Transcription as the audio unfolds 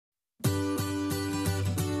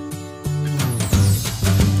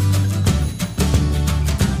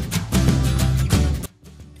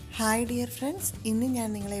Hi dear friends, ഇന്ന് ഞാൻ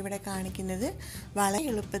നിങ്ങളെ ഇവിടെ കാണിക്കുന്നത് വളരെ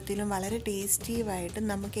എളുപ്പത്തിലും വളരെ ടേസ്റ്റിയുമായിട്ടും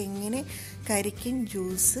നമുക്ക് എങ്ങനെ കരിക്കിൻ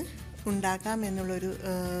ജ്യൂസ് ഉണ്ടാക്കാം എന്നുള്ളൊരു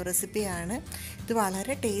റെസിപ്പിയാണ്. ഇത്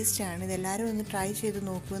വളരെ ടേസ്റ്റാണ്. ഇതെല്ലാവരും ഒന്ന് ട്രൈ ചെയ്ത്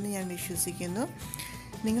നോക്കുമെന്ന് ഞാൻ വിശ്വസിക്കുന്നു.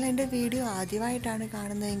 നിങ്ങൾ എൻ്റെ വീഡിയോ ആദ്യമായിട്ടാണ്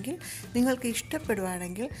കാണുന്നതെങ്കിൽ നിങ്ങൾക്ക്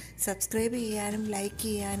ഇഷ്ടപ്പെടുവാണെങ്കിൽ സബ്സ്ക്രൈബ് ചെയ്യാനും ലൈക്ക്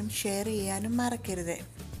ചെയ്യാനും ഷെയർ ചെയ്യാനും മറക്കരുത്.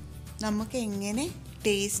 നമുക്ക് എങ്ങനെ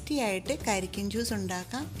ടേസ്റ്റി ആയിട്ട് കരിക്കിൻ ജ്യൂസ്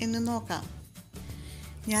ഉണ്ടാക്കാം എന്ന് നോക്കാം.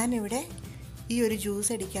 ഞാനിവിടെ ഈ ഒരു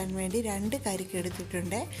ജ്യൂസ് അടിക്കാൻ വേണ്ടി 2 കരിക്ക്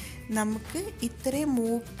എടുത്തിട്ടുണ്ട്. നമുക്ക് ഇത്രയും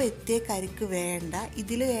മൂപ്പ് എത്തിയ കരിക്ക് വേണ്ട.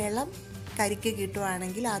 ഇതിൽ ഇളം കരിക്ക്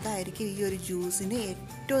കിട്ടുവാണെങ്കിൽ അതായിരിക്കും ഈ ഒരു ജ്യൂസിന്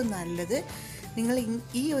ഏറ്റവും നല്ലത്. നിങ്ങൾ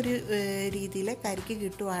ഈ ഒരു രീതിയിൽ കരിക്ക്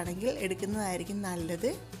കിട്ടുവാണെങ്കിൽ എടുക്കുന്നതായിരിക്കും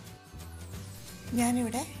നല്ലത്.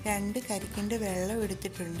 ഞാനിവിടെ 2 കരിക്കിൻ്റെ വെള്ളം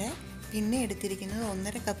എടുത്തിട്ടുണ്ട്. പിന്നെ എടുത്തിരിക്കുന്നത്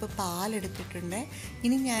 1.5 കപ്പ് പാലെടുത്തിട്ടുണ്ട്.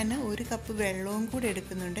 ഇനി ഞാൻ 1 കപ്പ് വെള്ളവും കൂടി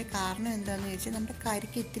എടുക്കുന്നുണ്ട്. കാരണം എന്താണെന്ന് ചോദിച്ചാൽ നമ്മുടെ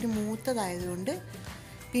കരിക്ക് ഇത്തിരി മൂത്തതായതുകൊണ്ട്.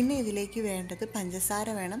 പിന്നെ ഇതിലേക്ക് വേണ്ടത് പഞ്ചസാര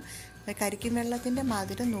വേണം. കരിക്കും വെള്ളത്തിൻ്റെ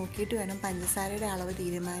മധുരം നോക്കിയിട്ട് വേണം പഞ്ചസാരയുടെ അളവ്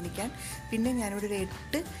തീരുമാനിക്കാൻ. പിന്നെ ഞാനിവിടെ ഒരു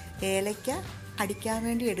 8 ഏലക്ക അടിക്കാൻ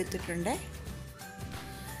വേണ്ടി എടുത്തിട്ടുണ്ട്.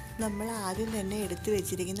 നമ്മൾ ആദ്യം തന്നെ എടുത്തു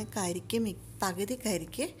വെച്ചിരിക്കുന്ന പകുതി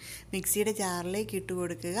കരിക്ക് മിക്സിയുടെ ജാറിലേക്ക് ഇട്ട്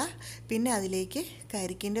കൊടുക്കുക. പിന്നെ അതിലേക്ക്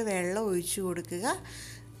കരിക്കിൻ്റെ വെള്ളം ഒഴിച്ചു കൊടുക്കുക.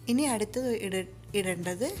 ഇനി അടുത്തത്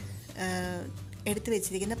ഇടേണ്ടത് എടുത്തു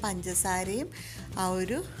വെച്ചിരിക്കുന്ന പഞ്ചസാരയും ആ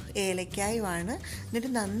ഒരു ഏലക്കായുമാണ്. എന്നിട്ട്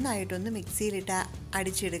നന്നായിട്ടൊന്ന് മിക്സിയിലിട്ട്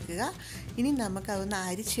അടിച്ചെടുക്കുക. ഇനി നമുക്കതൊന്ന്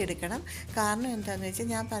അരിച്ചെടുക്കണം. കാരണം എന്താണെന്ന് വെച്ചാൽ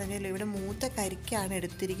ഞാൻ പറഞ്ഞല്ലോ, ഇവിടെ മൂത്ത കരിക്കാണ്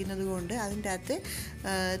എടുത്തിരിക്കുന്നത് കൊണ്ട് അതിൻ്റെ അകത്ത്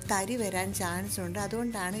തരി വരാൻ ചാൻസ് ഉണ്ട്.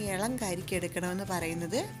 അതുകൊണ്ടാണ് ഇളം കരിക്ക് എടുക്കണമെന്ന്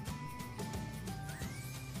പറയുന്നത്.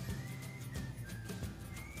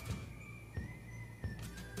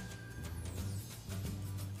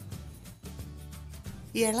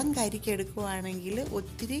 ഇളം കരിക്ക് എടുക്കുകയാണെങ്കിൽ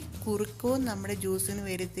ഒത്തിരി കുറുക്കവും നമ്മുടെ ജ്യൂസിന്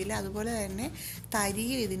വരത്തില്ല. അതുപോലെ തന്നെ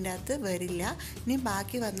തരിയും ഇതിൻ്റെ അകത്ത് വരില്ല. ഇനി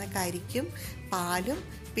ബാക്കി വന്ന കരിക്കും പാലും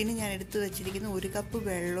പിന്നെ ഞാൻ എടുത്തു വച്ചിരിക്കുന്ന 1 കപ്പ്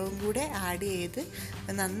വെള്ളവും കൂടെ ആഡ് ചെയ്ത്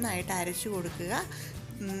നന്നായിട്ട് അരച്ചു കൊടുക്കുക.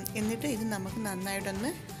 എന്നിട്ട് ഇത് നമുക്ക്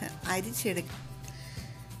നന്നായിട്ടൊന്ന് അരിച്ചെടുക്കാം.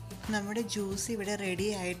 നമ്മുടെ ജ്യൂസ് ഇവിടെ റെഡി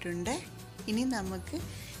ആയിട്ടുണ്ട്. ഇനി നമുക്ക്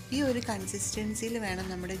ഈ ഒരു കൺസിസ്റ്റൻസിയിൽ വേണം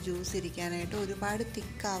നമ്മുടെ ജ്യൂസ് ഇരിക്കാനായിട്ട്. ഒരുപാട്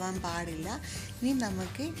തിക്കാവാൻ പാടില്ല. ഇനി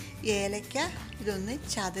നമുക്ക് ഏലക്ക ഇതൊന്ന്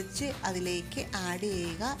ചതച്ച് അതിലേക്ക് ആഡ്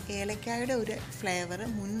ചെയ്യുക. ഏലക്കായുടെ ഒരു ഫ്ലേവർ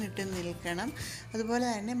മുന്നിട്ട് നിൽക്കണം. അതുപോലെ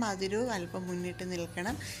തന്നെ മധുരവും അല്പം മുന്നിട്ട്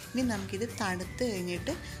നിൽക്കണം. ഇനി നമുക്കിത് തണുത്ത്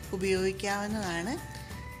കഴിഞ്ഞിട്ട് ഉപയോഗിക്കാവുന്നതാണ്.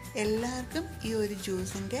 എല്ലാവർക്കും ഈ ഒരു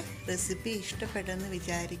ജ്യൂസിൻ്റെ റെസിപ്പി ഇഷ്ടപ്പെട്ടെന്ന്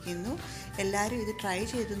വിചാരിക്കുന്നു. എല്ലാവരും ഇത് ട്രൈ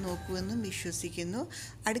ചെയ്ത് നോക്കുമെന്നും വിശ്വസിക്കുന്നു.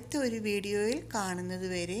 അടുത്ത ഒരു വീഡിയോയിൽ കാണുന്നത്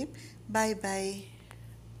വരെയും ബൈ ബൈ.